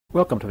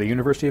Welcome to the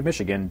University of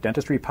Michigan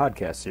Dentistry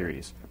Podcast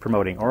Series,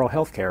 promoting oral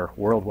health care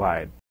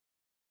worldwide.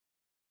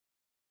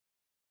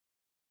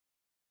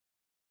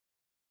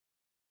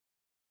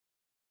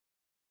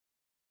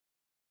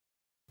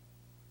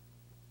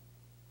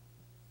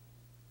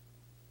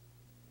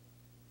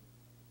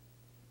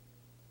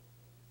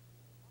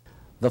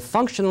 The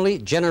functionally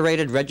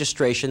generated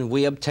registration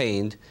we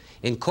obtained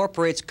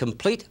incorporates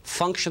complete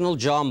functional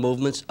jaw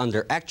movements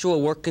under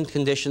actual working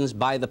conditions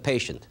by the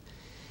patient.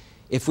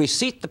 If we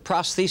seat the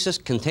prosthesis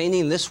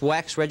containing this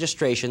wax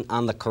registration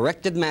on the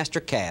corrected master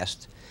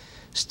cast,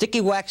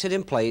 sticky wax it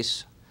in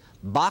place,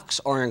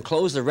 box or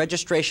enclose the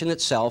registration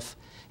itself,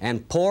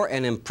 and pour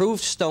an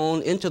improved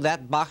stone into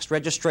that boxed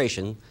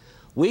registration,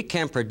 we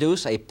can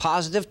produce a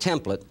positive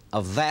template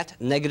of that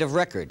negative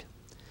record.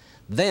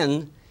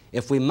 Then,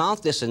 if we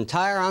mount this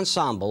entire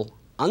ensemble,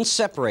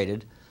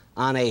 unseparated,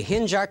 on a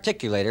hinge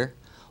articulator,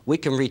 we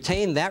can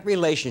retain that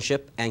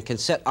relationship and can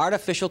set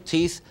artificial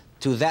teeth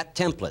to that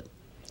template.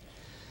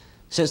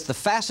 Since the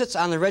facets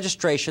on the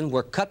registration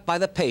were cut by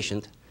the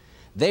patient,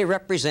 they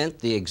represent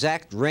the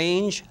exact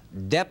range,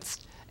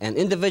 depth, and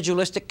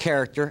individualistic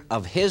character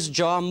of his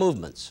jaw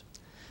movements.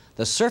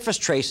 The surface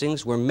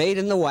tracings were made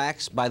in the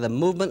wax by the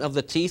movement of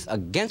the teeth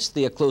against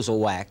the occlusal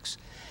wax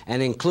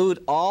and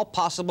include all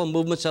possible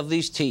movements of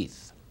these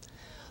teeth.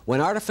 When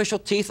artificial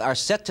teeth are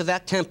set to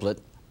that template,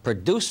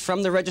 produced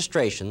from the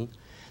registration,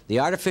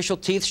 the artificial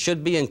teeth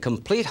should be in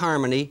complete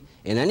harmony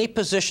in any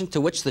position to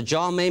which the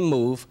jaw may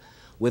move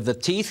with the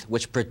teeth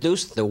which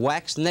produced the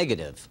wax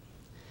negative.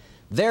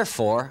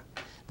 Therefore,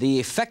 the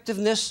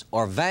effectiveness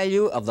or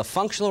value of the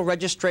functional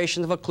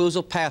registration of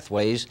occlusal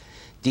pathways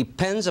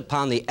depends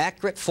upon the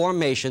accurate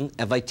formation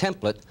of a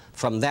template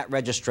from that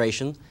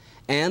registration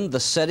and the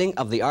setting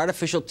of the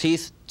artificial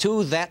teeth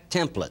to that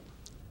template.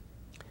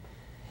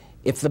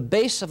 If the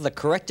base of the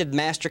corrected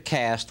master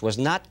cast was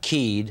not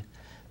keyed,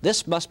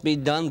 this must be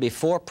done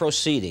before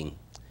proceeding.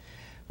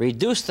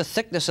 Reduce the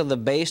thickness of the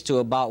base to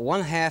about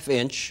 1/2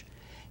 inch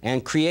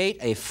and create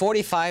a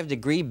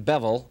 45-degree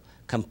bevel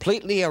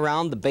completely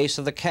around the base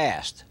of the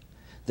cast.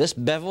 This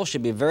bevel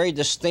should be very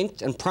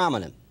distinct and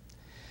prominent.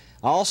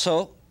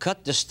 Also,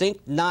 cut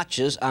distinct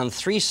notches on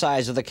 3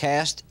 sides of the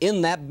cast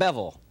in that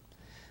bevel.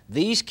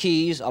 These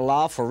keys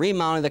allow for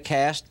remounting the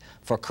cast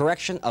for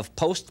correction of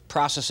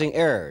post-processing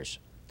errors.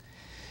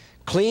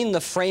 Clean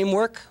the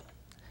framework,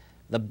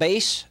 the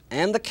base,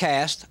 and the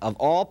cast of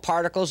all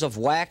particles of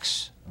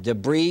wax,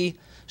 debris,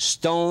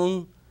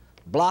 stone,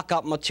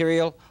 block-up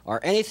material,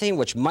 or anything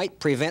which might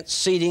prevent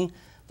seating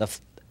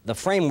the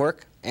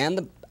framework and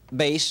the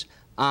base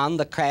on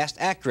the cast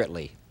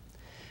accurately.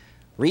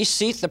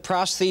 Reseat the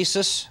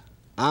prosthesis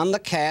on the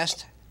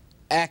cast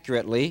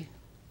accurately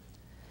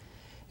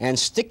and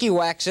sticky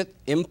wax it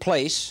in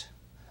place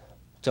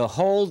to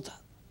hold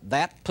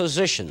that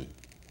position.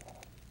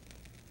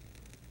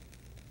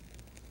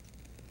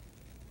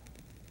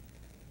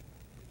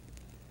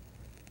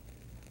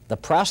 The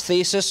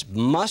prosthesis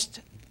must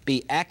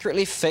be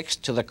accurately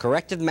fixed to the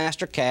corrected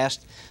master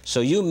cast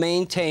so you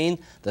maintain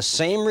the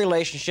same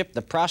relationship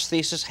the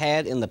prosthesis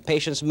had in the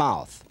patient's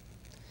mouth.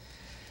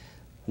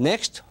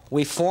 Next,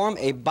 we form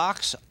a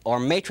box or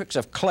matrix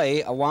of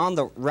clay around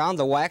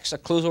the wax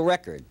occlusal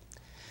record.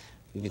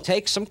 You can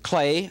take some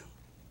clay,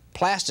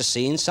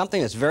 plasticine,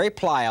 something that's very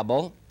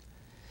pliable,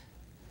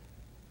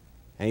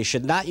 and you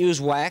should not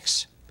use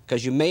wax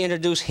because you may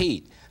introduce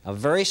heat. A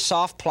very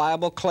soft,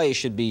 pliable clay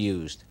should be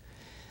used.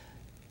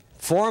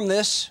 Form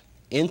this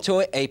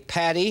into a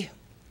patty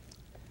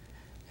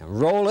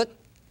and roll it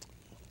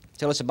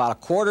till it's about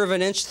 1/4 of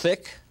an inch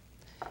thick,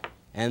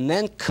 and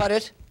then cut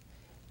it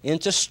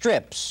into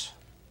strips.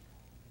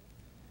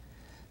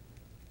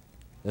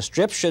 The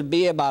strips should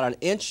be about 1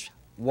 inch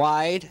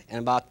wide and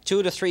about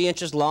 2 to 3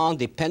 inches long,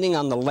 depending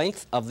on the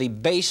length of the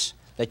base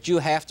that you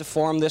have to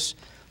form this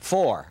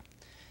for.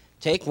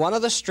 Take one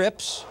of the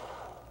strips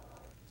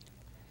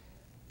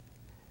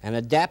and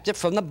adapt it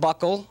from the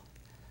buckle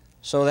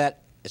so that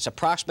it's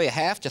approximately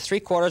 1/2 to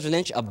 3/4 of an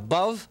inch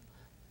above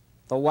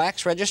the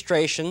wax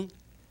registration.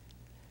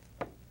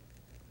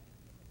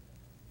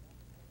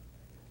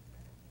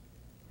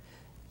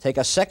 Take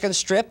a second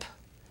strip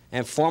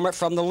and form it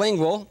from the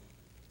lingual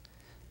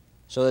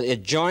so that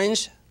it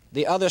joins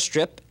the other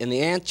strip in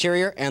the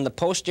anterior and the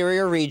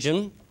posterior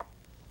region.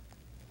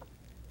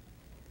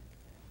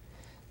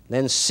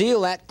 Then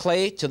seal that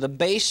clay to the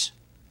base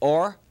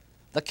or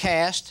the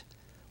cast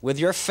with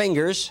your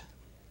fingers.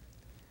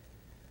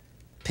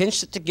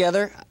 Pinch it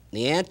together,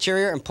 the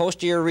anterior and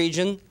posterior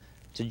region,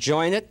 to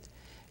join it,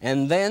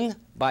 and then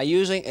by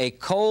using a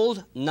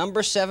cold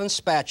number 7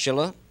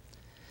 spatula,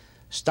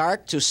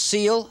 start to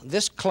seal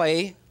this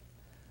clay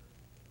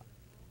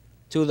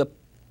to the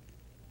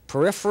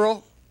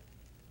peripheral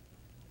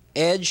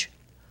edge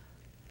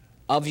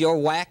of your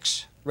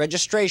wax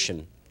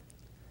registration.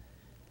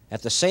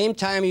 At the same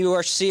time you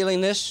are sealing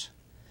this,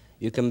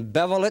 you can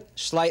bevel it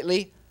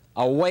slightly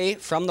away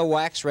from the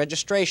wax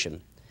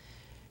registration.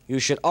 You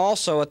should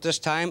also at this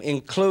time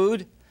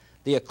include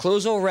the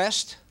occlusal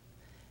rest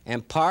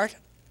and part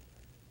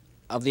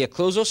of the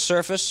occlusal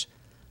surface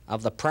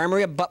of the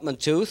primary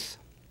abutment tooth.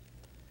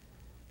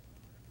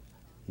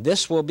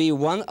 This will be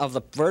one of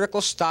the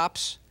vertical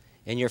stops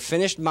in your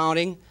finished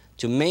mounting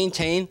to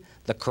maintain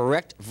the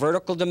correct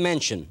vertical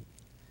dimension.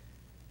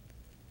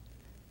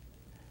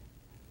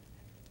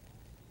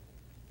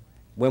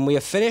 When we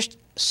have finished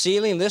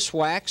sealing this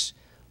wax,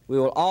 we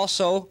will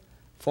also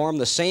form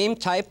the same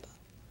type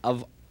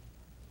of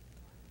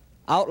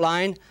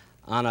outline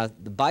on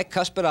the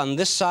bicuspid on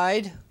this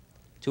side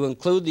to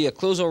include the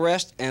occlusal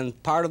rest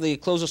and part of the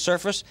occlusal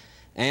surface,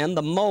 and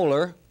the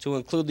molar to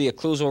include the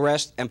occlusal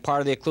rest and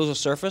part of the occlusal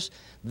surface.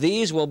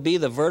 These will be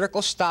the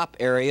vertical stop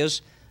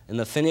areas in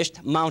the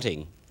finished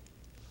mounting.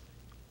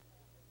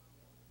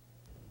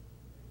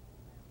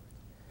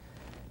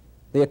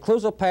 The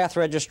occlusal path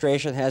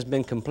registration has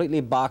been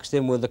completely boxed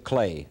in with the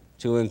clay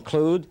to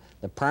include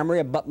the primary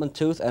abutment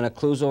tooth and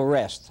occlusal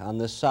rest on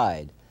this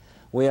side.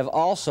 We have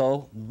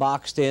also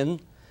boxed in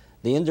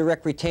the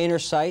indirect retainer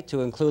site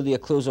to include the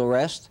occlusal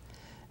rest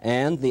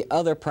and the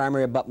other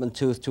primary abutment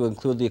tooth to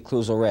include the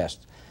occlusal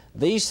rest.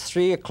 These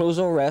three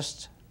occlusal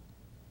rests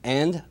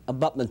and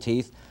abutment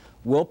teeth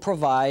will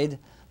provide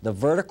the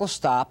vertical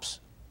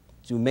stops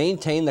to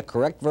maintain the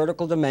correct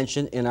vertical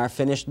dimension in our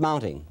finished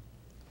mounting.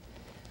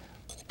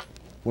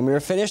 When we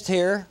are finished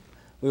here,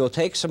 we will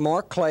take some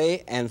more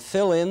clay and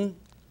fill in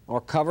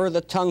or cover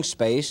the tongue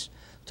space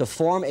to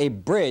form a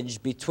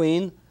bridge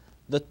between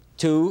the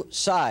two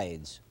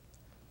sides.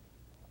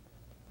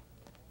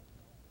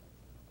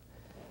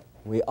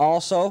 We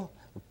also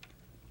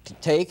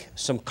take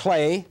some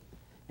clay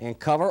and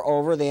cover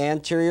over the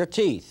anterior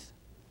teeth.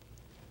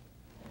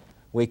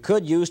 We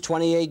could use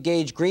 28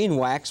 gauge green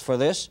wax for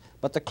this,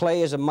 but the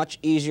clay is a much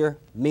easier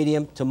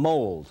medium to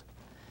mold.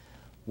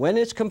 When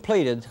it's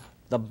completed,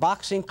 the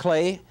boxing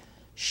clay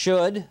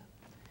should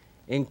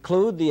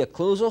include the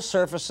occlusal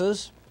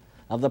surfaces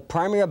of the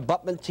primary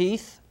abutment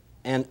teeth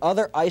and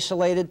other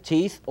isolated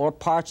teeth or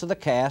parts of the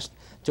cast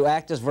to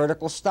act as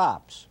vertical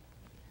stops.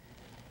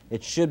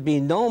 It should be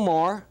no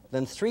more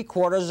than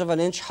 3/4 of an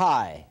inch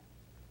high.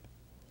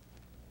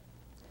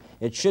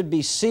 It should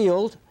be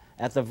sealed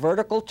at the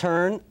vertical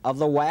turn of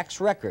the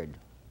wax record.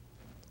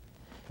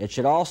 It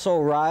should also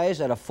rise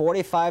at a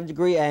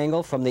 45-degree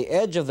angle from the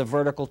edge of the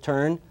vertical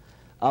turn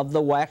of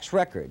the wax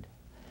record,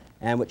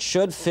 and which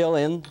should fill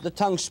in the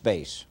tongue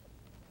space.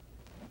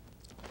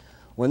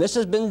 When this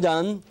has been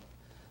done,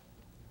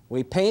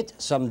 we paint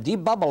some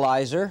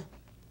debubbleizer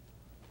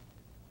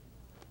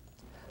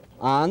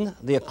on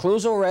the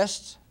occlusal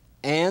rests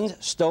and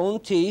stone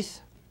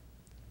teeth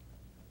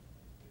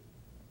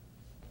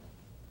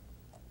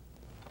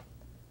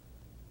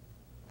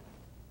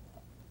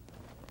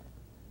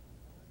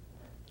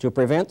to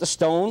prevent the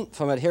stone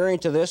from adhering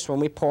to this when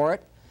we pour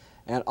it,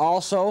 and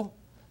also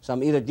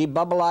some either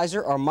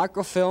debubbleizer or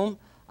microfilm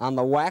on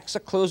the wax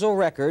occlusal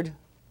record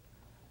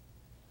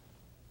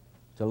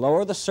to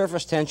lower the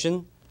surface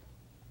tension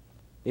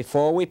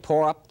before we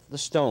pour up the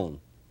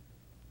stone.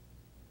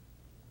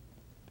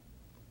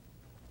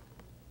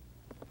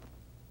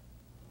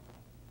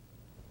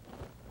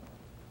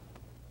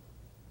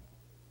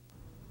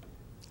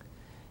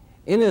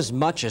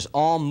 Inasmuch as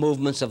all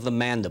movements of the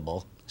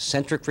mandible,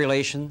 centric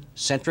relation,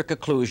 centric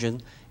occlusion,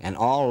 and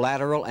all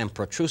lateral and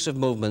protrusive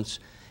movements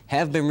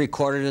have been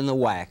recorded in the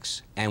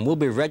wax and will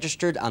be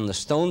registered on the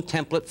stone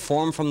template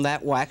formed from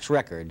that wax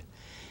record,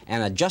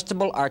 an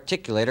adjustable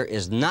articulator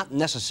is not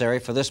necessary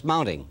for this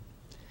mounting.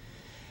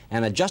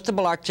 An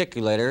adjustable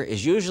articulator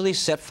is usually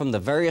set from the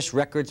various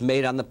records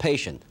made on the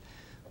patient,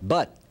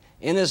 but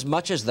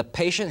inasmuch as the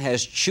patient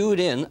has chewed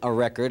in a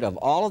record of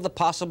all of the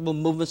possible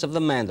movements of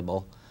the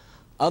mandible,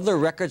 other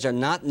records are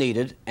not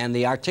needed and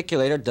the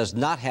articulator does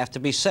not have to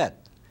be set.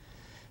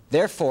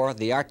 Therefore,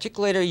 the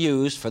articulator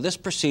used for this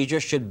procedure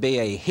should be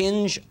a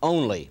hinge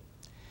only.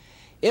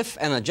 If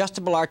an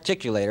adjustable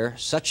articulator,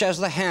 such as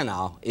the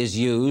Hanau, is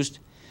used,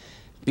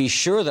 be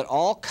sure that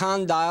all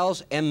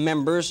condyles and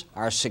members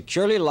are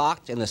securely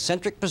locked in the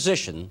centric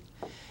position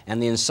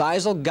and the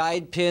incisal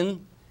guide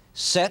pin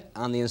set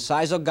on the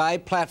incisal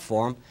guide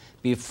platform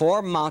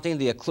before mounting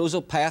the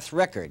occlusal path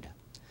record.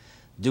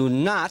 Do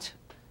not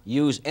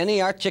use any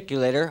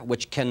articulator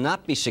which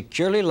cannot be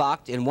securely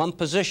locked in one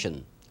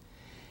position.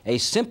 A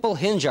simple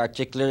hinge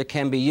articulator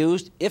can be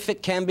used if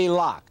it can be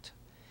locked.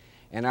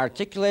 An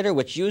articulator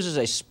which uses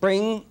a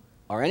spring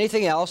or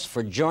anything else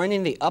for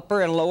joining the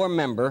upper and lower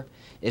member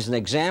is an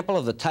example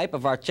of the type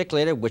of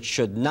articulator which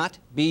should not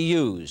be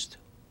used.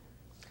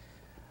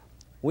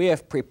 We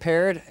have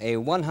prepared a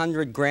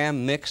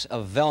 100-gram mix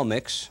of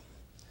Velmix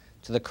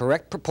to the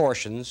correct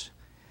proportions,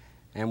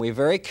 and we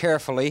very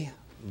carefully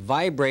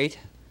vibrate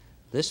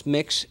this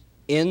mix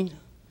in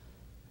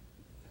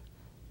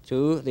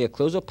to the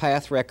occlusal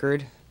path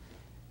record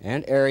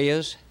and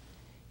areas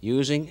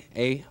using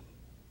a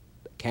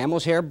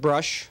camel's hair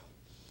brush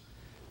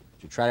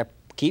to try to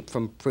keep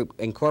from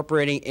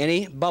incorporating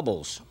any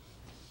bubbles.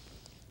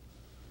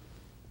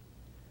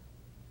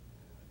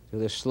 Do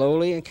this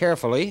slowly and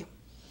carefully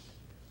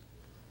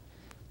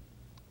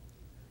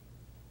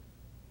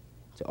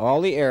to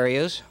all the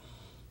areas.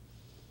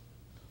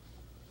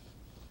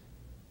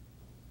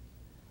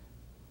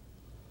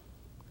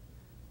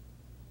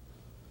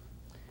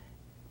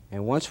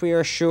 And once we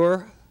are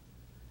sure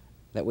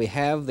that we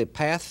have the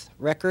path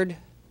record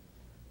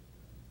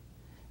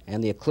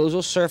and the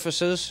occlusal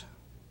surfaces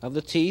of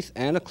the teeth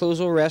and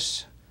occlusal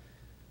rests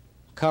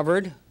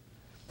covered,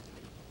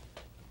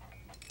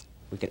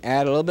 we can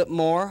add a little bit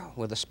more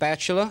with a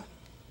spatula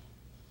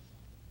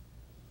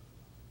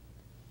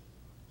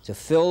to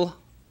fill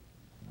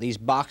these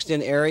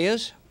boxed-in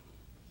areas.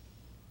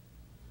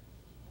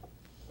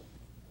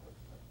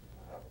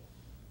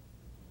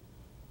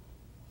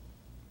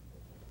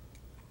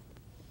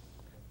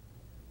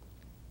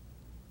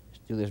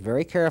 Just do this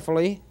very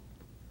carefully.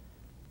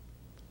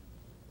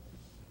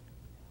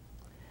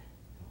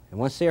 And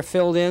once they are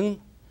filled in,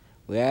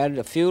 we add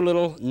a few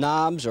little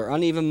knobs or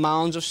uneven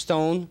mounds of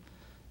stone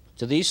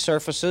to these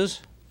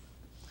surfaces,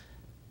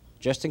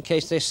 just in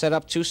case they set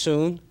up too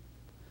soon.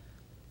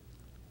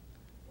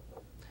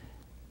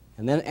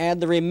 And then add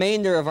the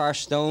remainder of our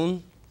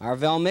stone, our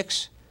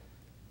Velmix,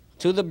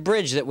 to the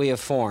bridge that we have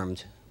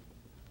formed.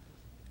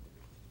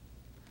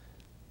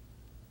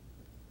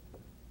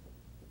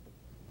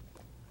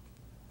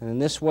 And in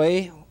this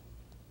way,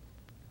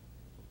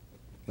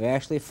 we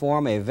actually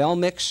form a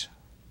Velmix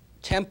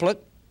template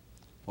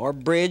or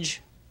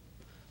bridge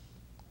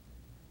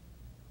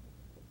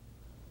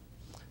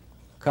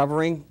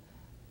covering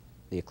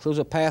the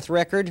occlusal path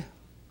record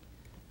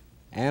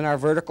and our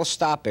vertical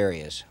stop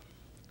areas.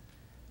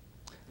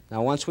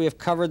 Now once we have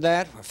covered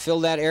that, or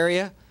filled that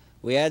area,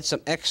 we add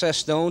some excess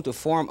stone to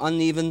form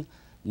uneven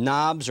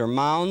knobs or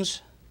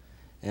mounds,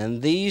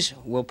 and these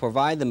will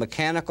provide the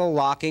mechanical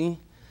locking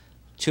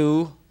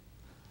to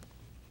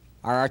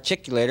our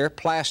articulator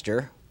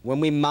plaster when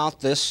we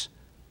mount this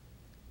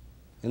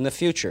in the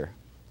future.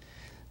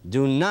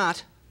 Do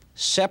not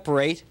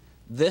separate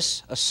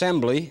this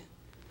assembly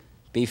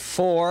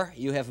before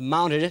you have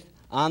mounted it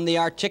on the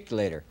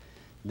articulator.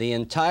 The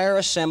entire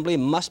assembly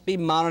must be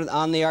mounted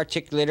on the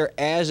articulator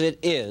as it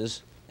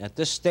is at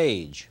this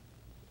stage.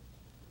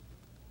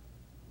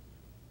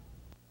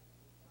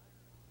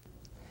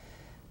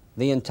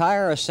 The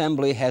entire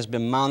assembly has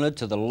been mounted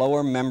to the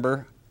lower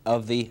member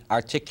of the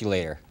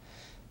articulator.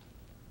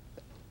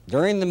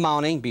 During the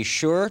mounting, be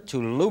sure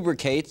to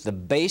lubricate the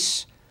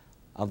base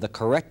of the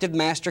corrected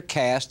master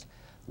cast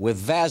with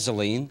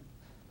Vaseline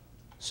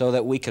so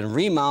that we can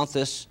remount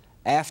this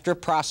after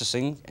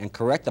processing and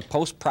correct the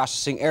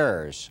post-processing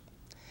errors.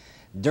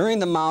 During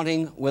the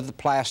mounting with the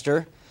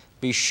plaster,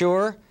 be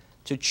sure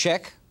to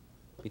check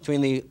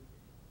between the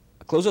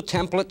occlusal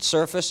template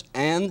surface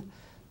and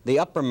the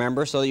upper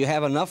member so that you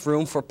have enough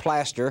room for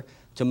plaster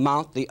to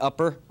mount the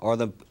upper or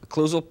the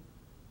occlusal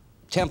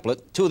template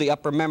to the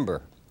upper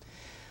member.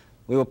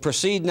 We will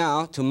proceed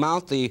now to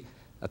mount the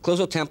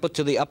occlusal template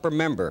to the upper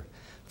member.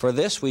 For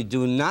this, we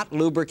do not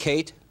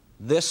lubricate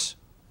this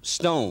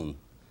stone.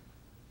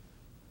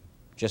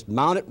 Just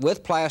mount it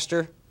with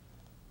plaster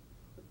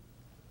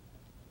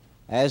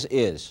as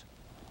is.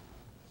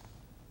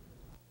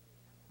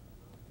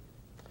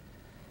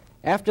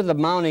 After the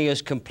mounting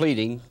is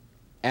completing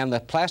and the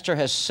plaster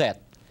has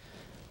set,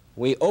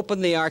 we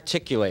open the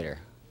articulator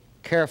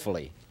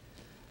carefully.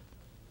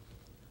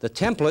 The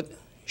template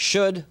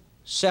should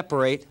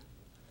separate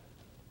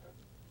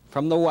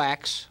from the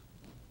wax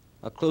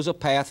occlusal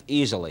path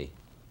easily.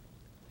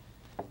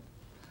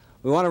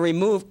 We want to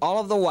remove all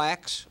of the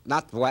wax,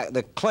 not the wax,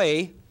 the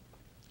clay,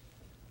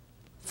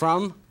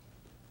 from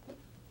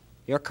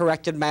your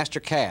corrected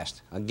master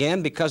cast.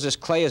 Again, because this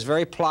clay is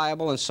very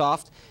pliable and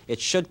soft, it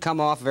should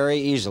come off very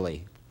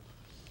easily.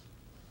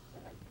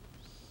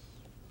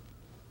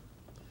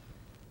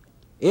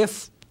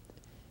 If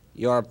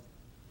your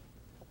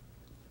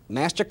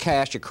master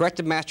cast, your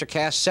corrected master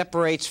cast,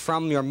 separates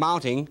from your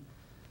mounting,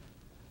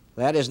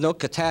 that is no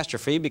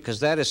catastrophe, because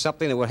that is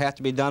something that would have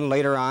to be done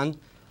later on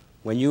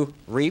when you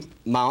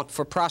remount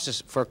for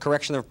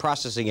correction of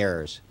processing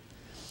errors.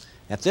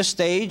 At this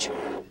stage,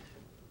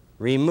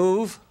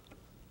 remove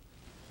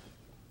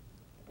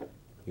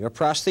your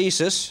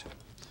prosthesis.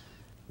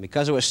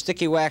 Because it was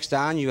sticky waxed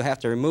on, you have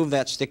to remove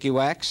that sticky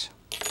wax.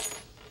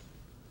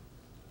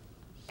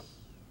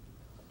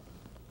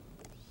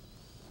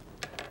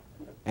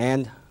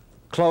 And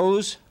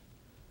close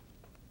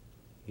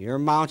your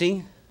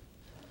mounting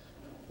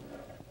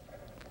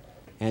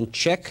and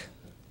check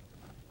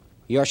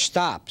your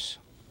stops.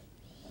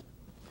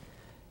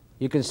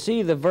 You can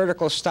see the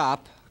vertical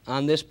stop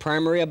on this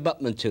primary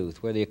abutment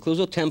tooth where the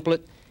occlusal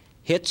template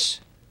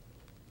hits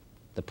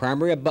the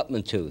primary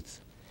abutment tooth.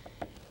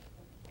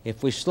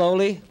 If we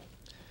slowly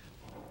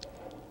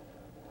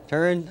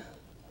turn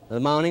the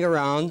mounting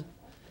around, you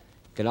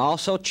can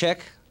also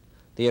check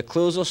the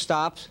occlusal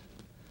stops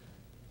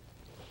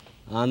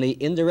on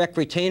the indirect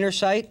retainer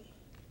site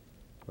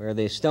where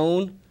the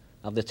stone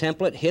of the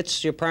template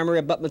hits your primary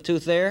abutment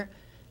tooth there,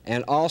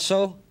 and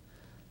also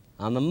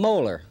on the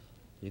molar.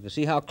 You can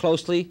see how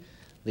closely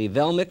the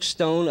Velmix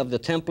stone of the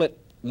template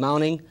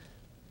mounting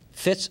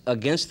fits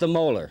against the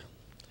molar.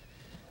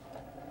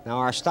 Now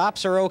our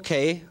stops are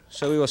okay,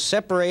 so we will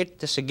separate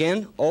this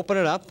again, open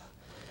it up,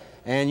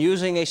 and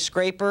using a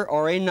scraper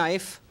or a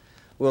knife,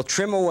 we'll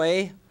trim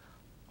away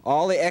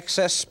all the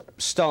excess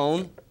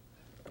stone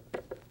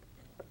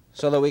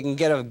so that we can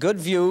get a good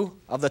view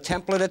of the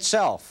template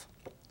itself.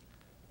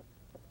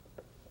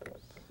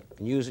 You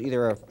can use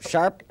either a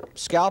sharp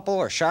scalpel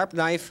or sharp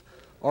knife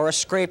or a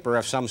scraper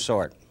of some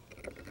sort.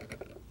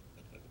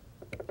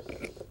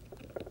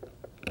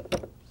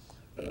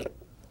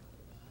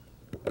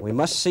 We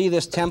must see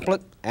this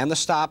template and the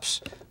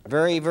stops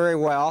very, very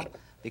well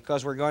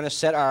because we're going to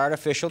set our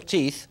artificial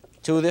teeth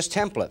to this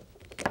template.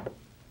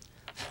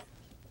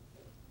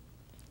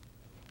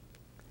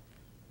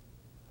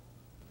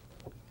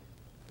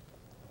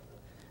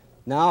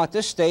 Now at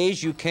this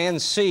stage you can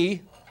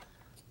see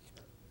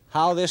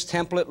how this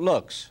template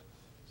looks.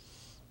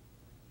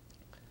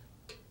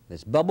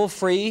 It's bubble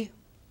free.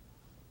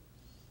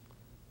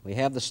 We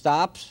have the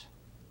stops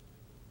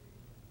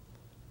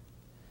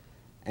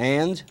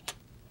and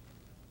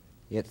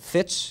it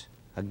fits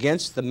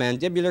against the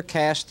mandibular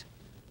cast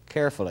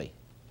carefully.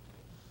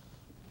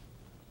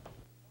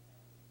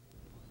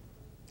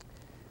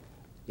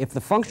 If the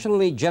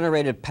functionally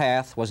generated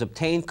path was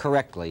obtained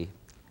correctly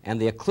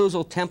and the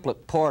occlusal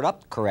template poured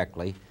up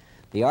correctly,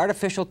 the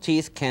artificial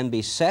teeth can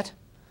be set,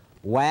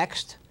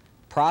 waxed,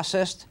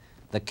 processed,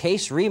 the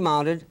case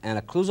remounted, and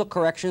occlusal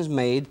corrections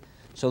made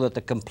so that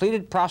the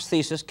completed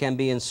prosthesis can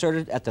be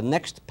inserted at the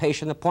next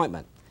patient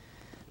appointment.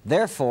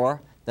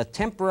 Therefore, the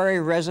temporary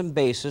resin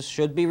bases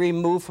should be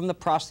removed from the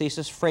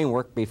prosthesis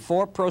framework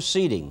before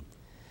proceeding.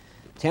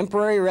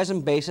 Temporary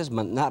resin bases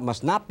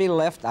must not be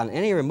left on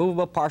any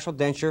removable partial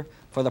denture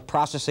for the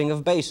processing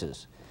of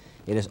bases.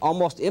 It is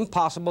almost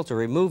impossible to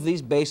remove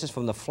these bases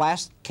from the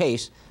flask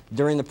case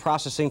during the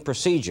processing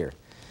procedure.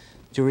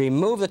 To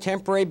remove the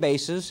temporary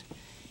bases,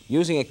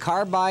 using a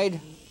carbide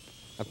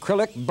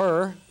acrylic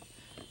burr,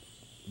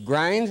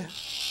 grind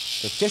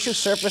the tissue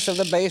surface of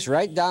the base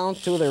right down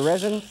to the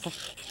resin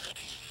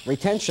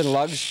retention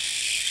lugs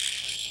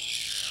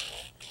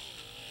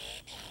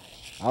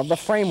of the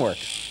framework.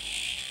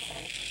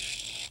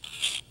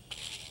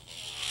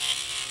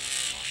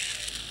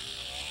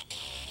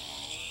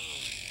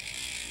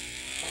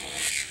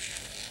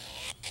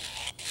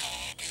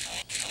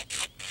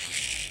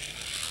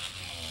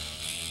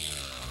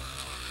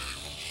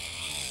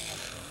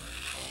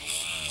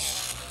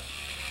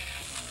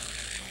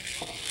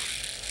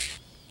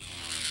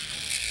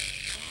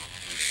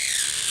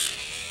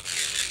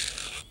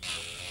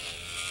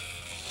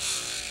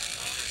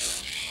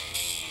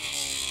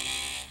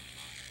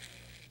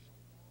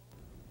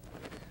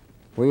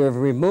 We have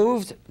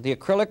removed the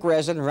acrylic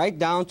resin right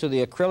down to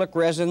the acrylic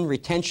resin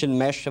retention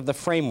mesh of the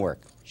framework.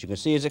 As you can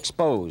see, is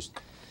exposed.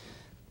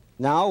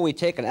 Now we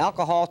take an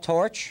alcohol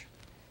torch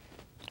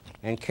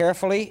and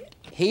carefully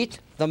heat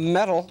the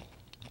metal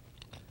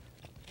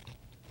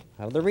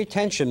of the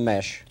retention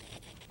mesh.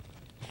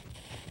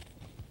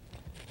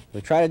 We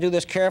try to do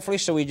this carefully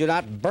so we do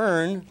not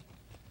burn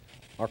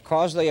or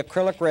cause the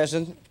acrylic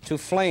resin to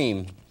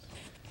flame.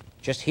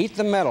 Just heat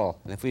the metal,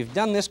 and if we've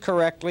done this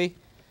correctly,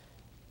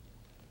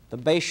 the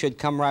base should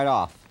come right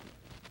off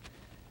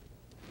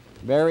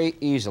very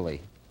easily.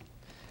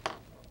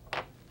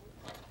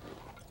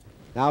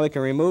 Now we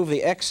can remove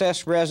the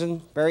excess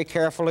resin very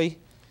carefully,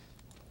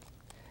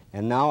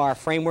 and now our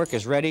framework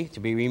is ready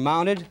to be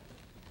remounted,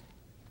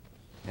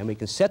 and we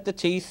can set the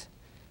teeth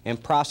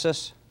and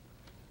process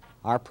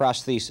our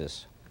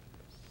prosthesis.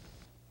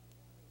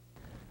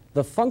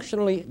 The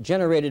functionally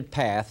generated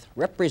path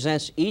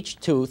represents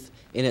each tooth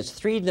in its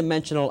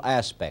three-dimensional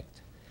aspect.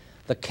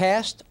 The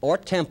cast or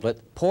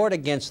template poured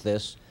against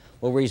this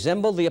will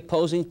resemble the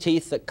opposing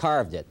teeth that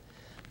carved it,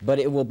 but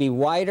it will be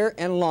wider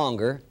and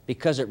longer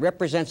because it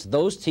represents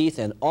those teeth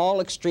in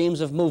all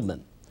extremes of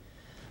movement.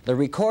 The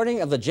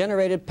recording of the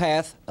generated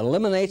path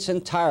eliminates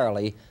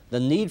entirely the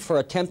need for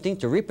attempting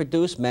to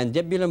reproduce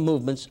mandibular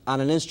movements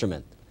on an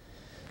instrument.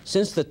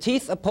 Since the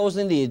teeth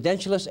opposing the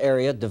edentulous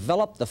area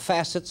developed the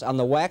facets on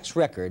the wax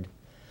record,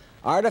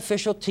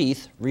 artificial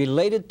teeth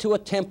related to a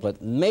template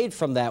made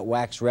from that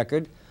wax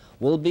record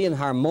will be in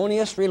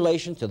harmonious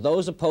relation to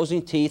those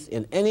opposing teeth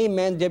in any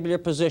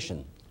mandibular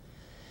position.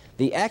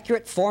 The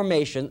accurate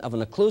formation of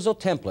an occlusal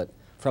template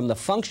from the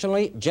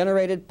functionally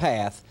generated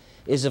path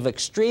is of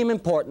extreme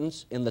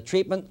importance in the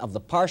treatment of the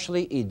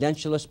partially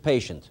edentulous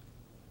patient.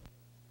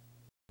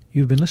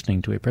 You've been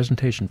listening to a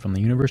presentation from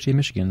the University of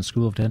Michigan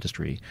School of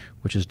Dentistry,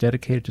 which is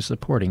dedicated to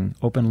supporting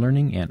open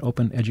learning and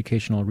open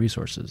educational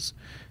resources.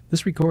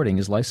 This recording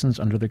is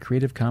licensed under the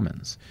Creative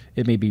Commons.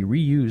 It may be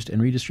reused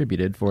and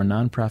redistributed for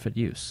nonprofit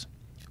use.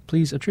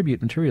 Please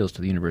attribute materials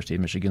to the University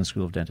of Michigan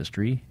School of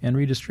Dentistry and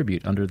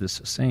redistribute under this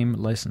same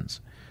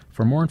license.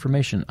 For more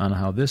information on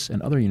how this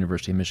and other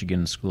University of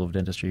Michigan School of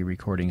Dentistry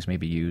recordings may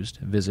be used,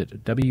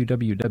 visit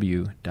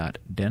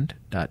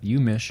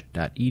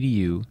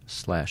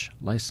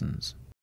www.dent.umich.edu/license.